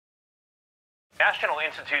National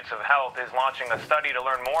Institutes of Health is launching a study to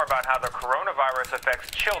learn more about how the coronavirus affects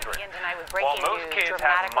children. While most kids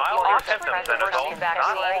have milder symptoms than adults, not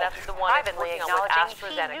all that's the one privately acknowledging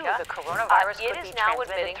AstraZeneca. The coronavirus it is now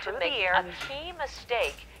admitting to making a key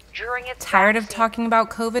mistake during its Tired of talking about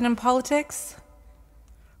COVID and politics?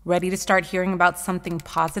 Ready to start hearing about something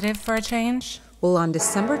positive for a change? Well, on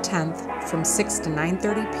December 10th, from 6 to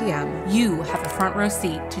 9:30 p.m., you have a front row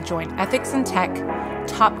seat to join Ethics and Tech,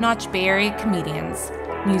 top-notch Bay Area comedians,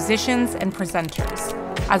 musicians, and presenters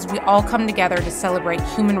as we all come together to celebrate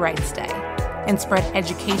Human Rights Day and spread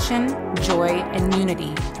education, joy, and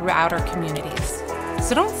unity throughout our communities.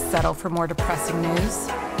 So don't settle for more depressing news.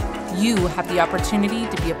 You have the opportunity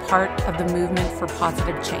to be a part of the movement for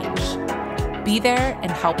positive change. Be there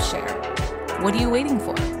and help share. What are you waiting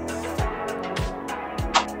for?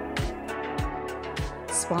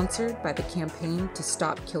 Sponsored by the Campaign to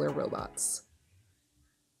Stop Killer Robots.